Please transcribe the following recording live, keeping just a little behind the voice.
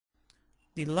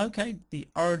The locate the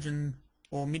origin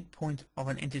or midpoint of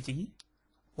an entity,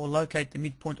 or locate the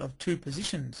midpoint of two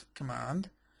positions command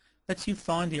lets you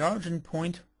find the origin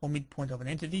point or midpoint of an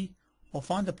entity, or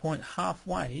find the point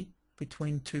halfway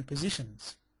between two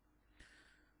positions.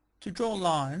 To draw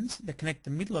lines that connect the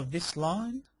middle of this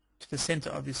line to the center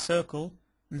of this circle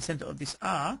and the center of this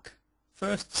arc,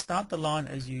 first start the line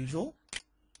as usual,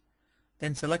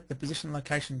 then select the position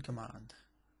location command.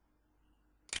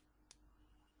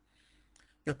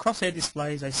 Your crosshair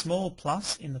displays a small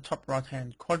plus in the top right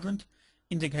hand quadrant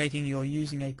indicating you're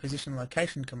using a position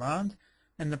location command,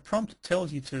 and the prompt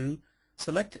tells you to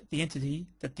select the entity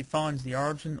that defines the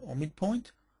origin or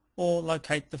midpoint, or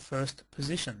locate the first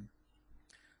position.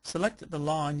 Select the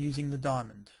line using the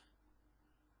diamond.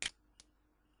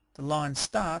 The line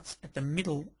starts at the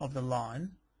middle of the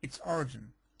line, its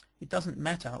origin. It doesn't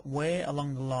matter where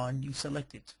along the line you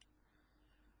select it.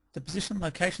 The position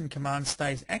location command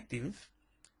stays active,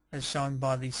 as shown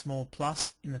by the small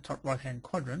plus in the top right hand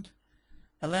quadrant,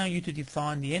 allowing you to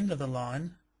define the end of the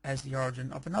line as the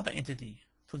origin of another entity.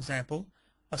 For example,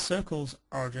 a circle's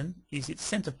origin is its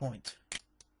center point,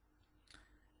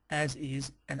 as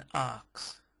is an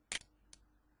arc's.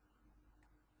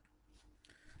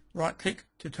 Right click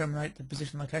to terminate the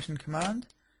position location command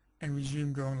and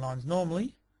resume drawing lines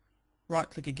normally. Right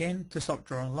click again to stop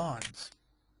drawing lines.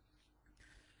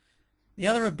 The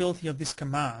other ability of this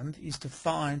command is to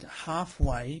find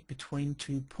halfway between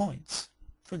 2 points.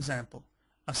 For example,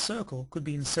 a circle could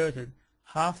be inserted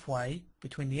halfway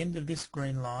between the end of this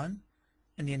green line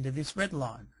and the end of this red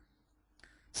line.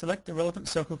 Select the relevant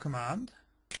circle command,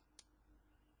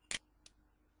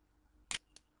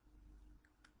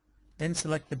 then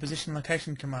select the position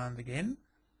location command again,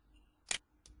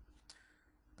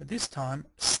 but this time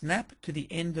snap to the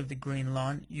end of the green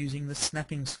line using the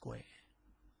snapping square.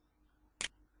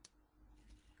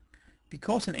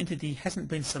 Because an entity hasn't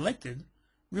been selected,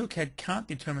 RealCAD can't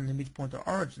determine the midpoint or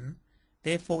origin,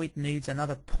 therefore it needs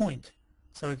another point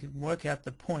so it can work out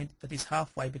the point that is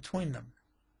halfway between them.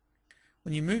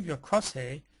 When you move your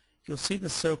crosshair, you'll see the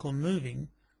circle moving,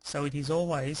 so it is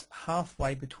always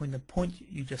halfway between the point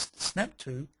you just snapped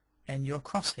to and your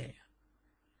crosshair.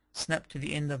 Snap to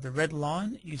the end of the red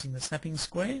line using the snapping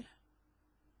square,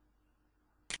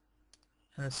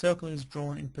 and the circle is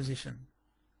drawn in position.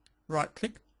 Right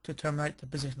click to terminate the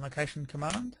position location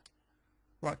command.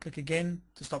 Right click again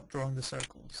to stop drawing the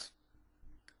circles.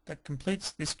 That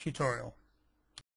completes this tutorial.